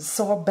always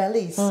sore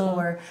bellies,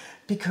 or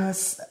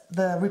because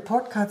the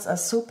report cards are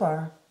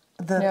super,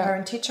 the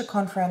parent-teacher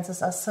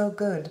conferences are so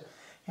good.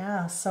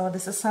 So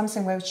this is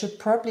something where we should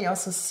probably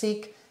also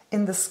seek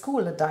in the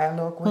school a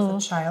dialogue with the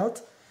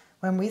child,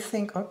 when we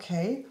think,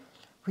 okay,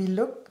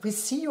 we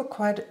see you're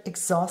quite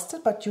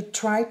exhausted, but you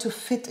try to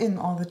fit in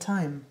all the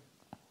time.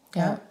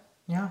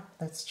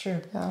 That's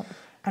true.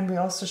 And we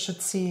also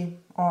should see,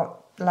 or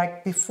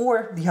like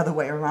before, the other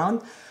way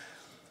around,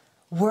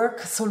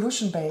 work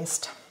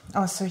solution-based.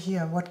 Also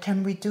here, what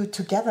can we do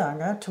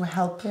together to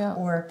help,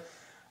 or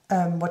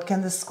what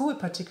can the school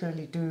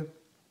particularly do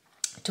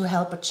to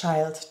help a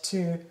child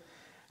to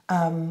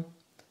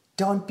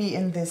don't be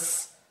in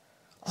this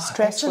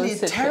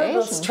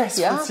terrible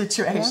stressful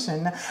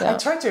situation. I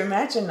try to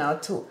imagine now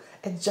to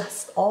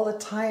adjust all the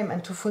time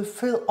and to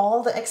fulfill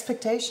all the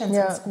expectations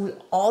in school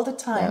all the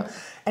time,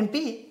 and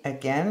be,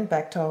 again,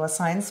 back to our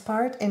science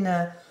part, in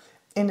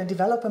a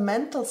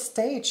developmental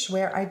stage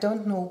where I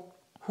don't know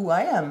who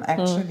I am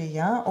actually,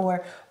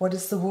 or what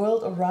is the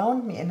world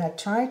around me, and I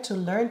try to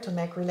learn to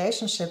make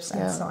relationships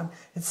and so on.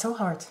 It's so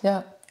hard.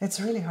 It's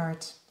really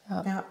hard.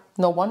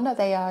 No wonder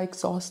they are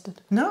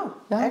exhausted. No,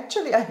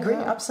 actually, I agree,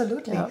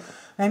 absolutely.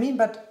 I mean,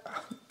 but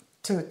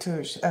to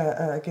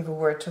give a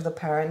word to the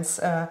parents,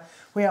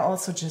 we are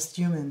also just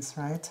humans,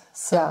 right?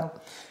 So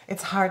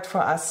it's hard for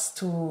us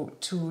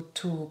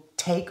to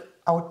take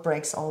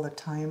outbreaks all the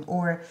time,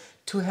 or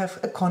to have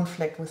a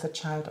conflict with a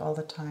child all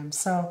the time.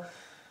 So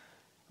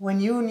when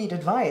you need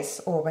advice,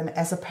 or when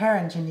as a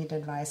parent you need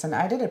advice, and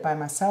I did it by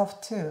myself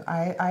too,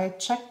 I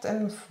checked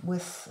in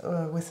with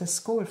the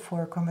school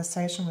for a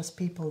conversation with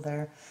people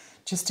there,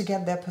 just to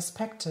get their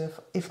perspective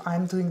if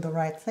I'm doing the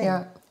right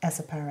thing as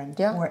a parent,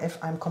 or if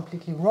I'm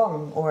completely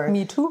wrong. Or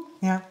me too.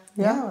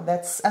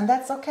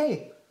 That's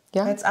okay.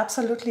 It's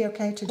absolutely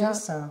okay to do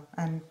so.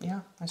 And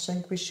I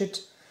think we should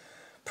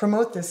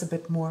promote this a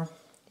bit more.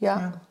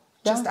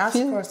 Just ask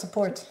for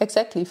support.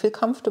 Exactly. Feel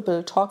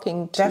comfortable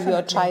talking to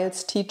your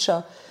child's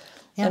teacher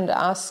and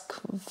ask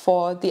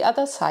for the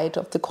other side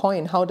of the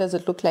coin. How does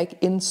it look like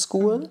in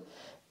school?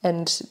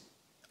 And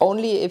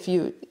only if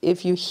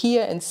you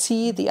hear and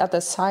see the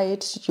other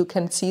side, you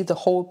can see the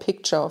whole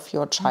picture of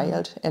your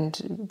child,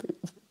 and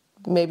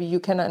maybe you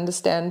can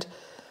understand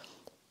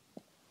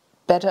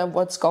better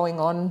what's going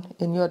on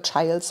in your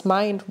child's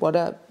mind,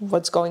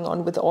 what's going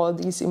on with all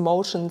these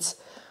emotions.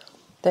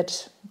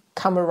 that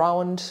come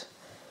around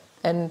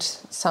and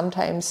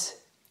sometimes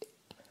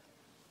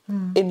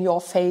in your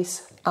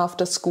face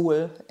after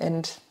school,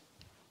 and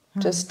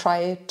just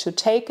try to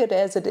take it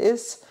as it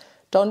is.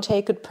 Don't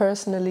take it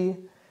personally.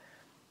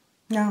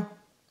 No,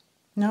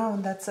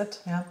 that's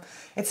it. Yeah,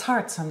 it's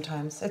hard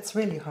sometimes. It's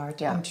really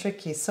hard and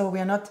tricky. So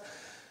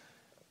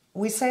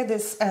we say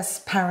this as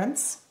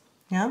parents.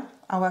 Yeah,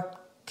 our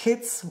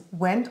kids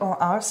went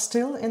or are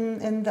still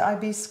in the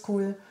IB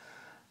school,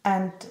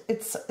 and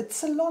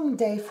it's a long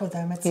day for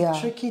them. It's a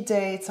tricky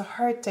day. It's a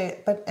hard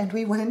day. And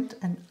we went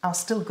and are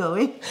still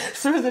going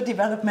through the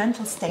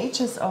developmental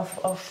stages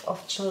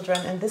of children,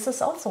 and this is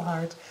also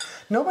hard.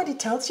 Nobody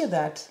tells you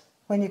that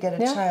when you get a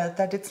child,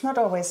 that it's not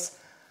always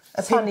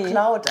a sunny. pink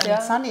cloud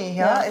and sunny.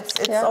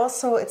 It's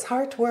also, it's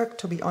hard work,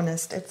 to be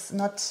honest. It's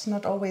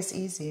not always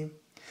easy.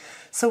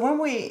 So when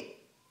we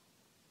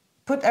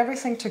put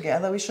everything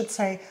together, we should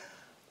say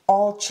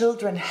all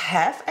children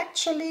have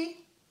actually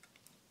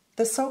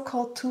the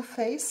so-called two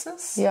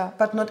faces,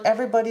 but not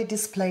everybody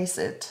displays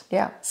it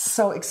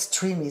so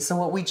extremely. So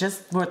what we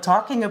just were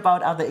talking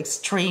about are the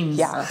extremes.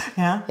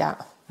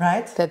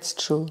 Right? That's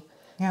true.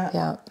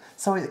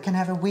 So it can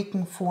have a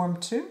weakened form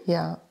too.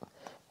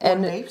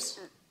 And days.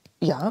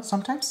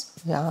 Sometimes.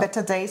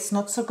 Better days,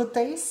 not so good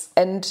days.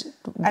 And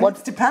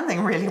it's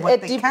depending really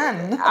what they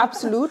can.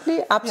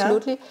 Absolutely.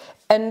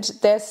 And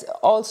there's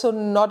also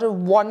not a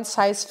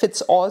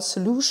one-size-fits-all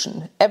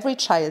solution. Every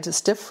child is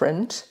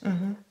different.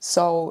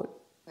 So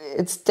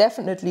it's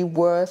definitely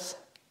worth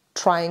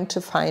trying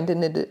to find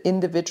an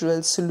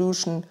individual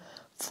solution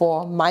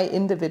for my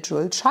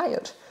individual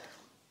child.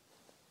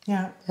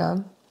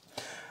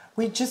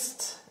 We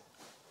just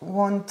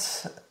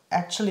want,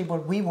 actually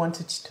what we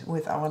wanted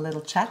with our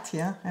little chat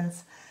here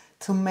is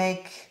to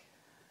make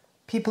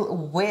people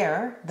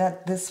aware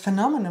that this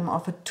phenomenon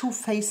of a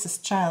two-faces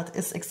child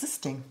is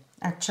existing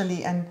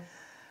actually, and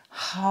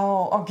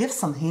how, or give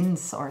some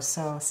hints or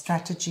so,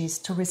 strategies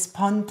to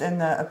respond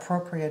in an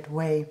appropriate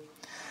way.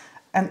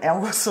 And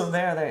also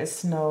there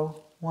is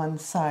no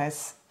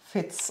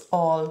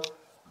one-size-fits-all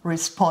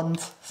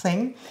response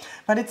thing,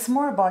 but it's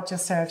more about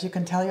yourself. You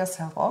can tell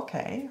yourself,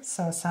 okay,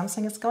 so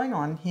something is going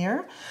on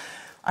here.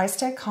 I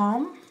stay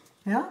calm,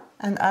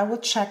 and I will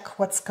check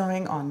what's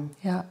going on,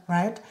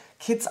 right?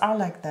 Kids are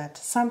like that.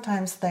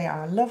 Sometimes they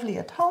are lovely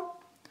at home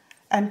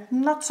and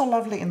not so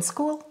lovely in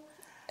school.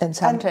 And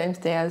sometimes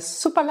they are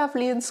super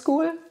lovely in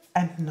school.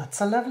 And not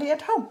so lovely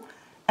at home.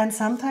 And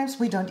sometimes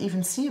we don't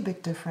even see a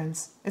big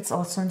difference. It's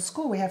also in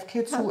school. We have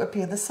kids who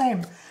appear the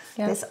same.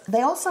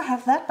 They also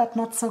have that, but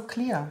not so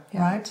clear,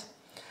 right?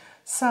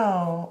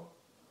 So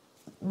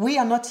we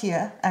are not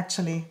here,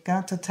 actually,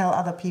 to tell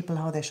other people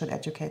how they should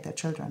educate their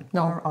children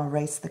or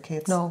raise the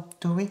kids. No.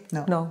 Do we?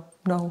 No,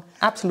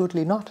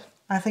 absolutely not.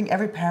 I think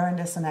every parent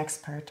is an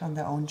expert on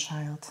their own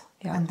child.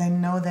 And they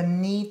know the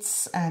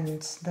needs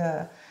and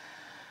the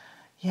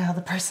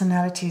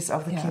personalities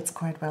of the kids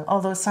quite well.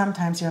 Although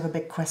sometimes you have a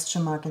big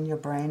question mark in your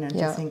brain and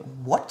you think,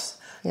 what?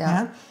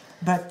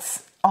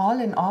 But all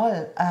in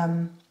all,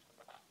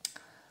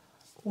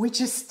 we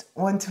just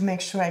want to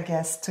make sure, I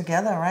guess,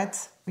 together, right?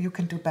 You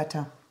can do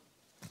better.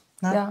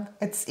 No?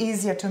 It's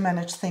easier to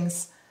manage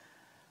things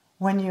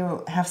when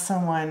you have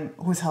someone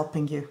who's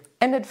helping you.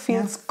 And it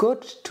feels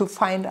good to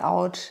find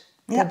out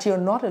that you're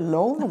not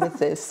alone with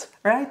this.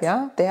 Right.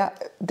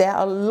 There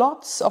are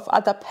lots of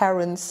other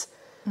parents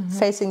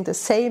facing the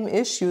same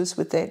issues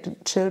with their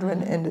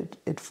children, and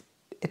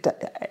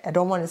I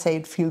don't want to say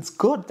it feels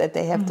good that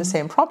they have the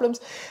same problems,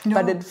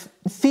 but it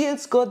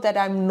feels good that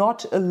I'm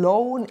not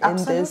alone in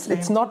this.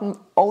 It's not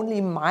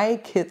only my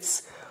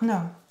kids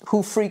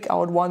who freak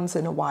out once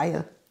in a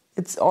while.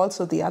 It's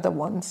also the other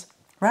ones.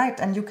 Right,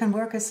 and you can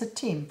work as a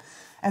team.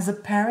 As a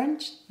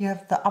parent, you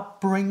have the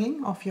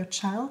upbringing of your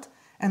child,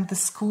 and the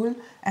school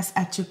as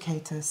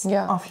educators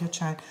of your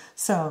child.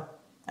 So,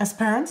 as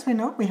parents, we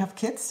know we have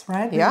kids,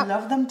 right? We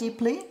love them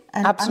deeply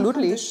and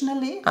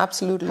unconditionally.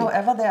 Absolutely.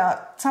 However, they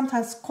are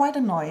sometimes quite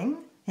annoying,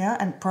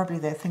 and probably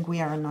they think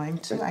we are annoying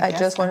too. I guess.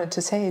 Just wanted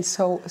to say,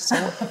 so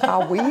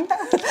are we?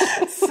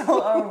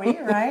 So are we,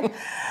 right?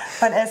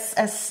 But as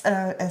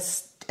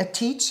a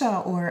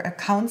teacher or a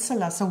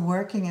counselor, so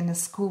working in a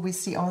school, we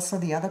see also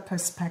the other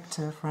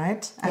perspective,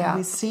 right? And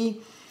we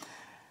see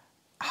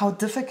how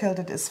difficult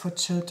it is for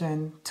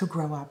children to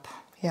grow up.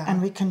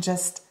 And we can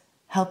just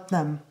help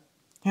them.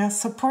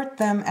 Support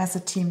them as a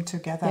team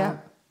together.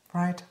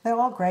 Right? They're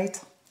all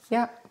great.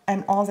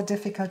 And all the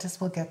difficulties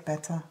will get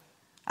better.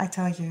 I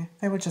tell you,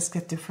 they will just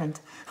get different.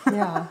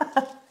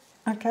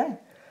 Okay.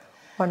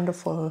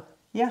 Wonderful.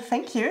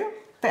 Thank you,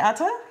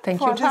 Beate.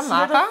 Thank you, Tamara. For this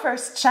little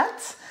first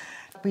chat.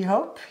 We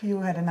hope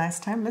you had a nice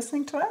time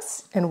listening to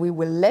us. And we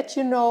will let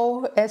you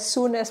know as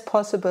soon as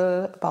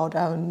possible about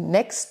our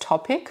next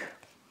topic.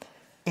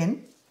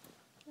 In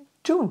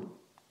June.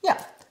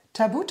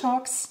 Taboo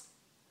Talks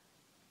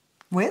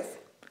with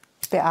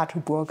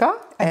Beate Burger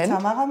and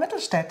Tamara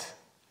Mittelstädt.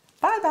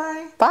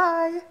 Bye-bye.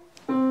 Bye.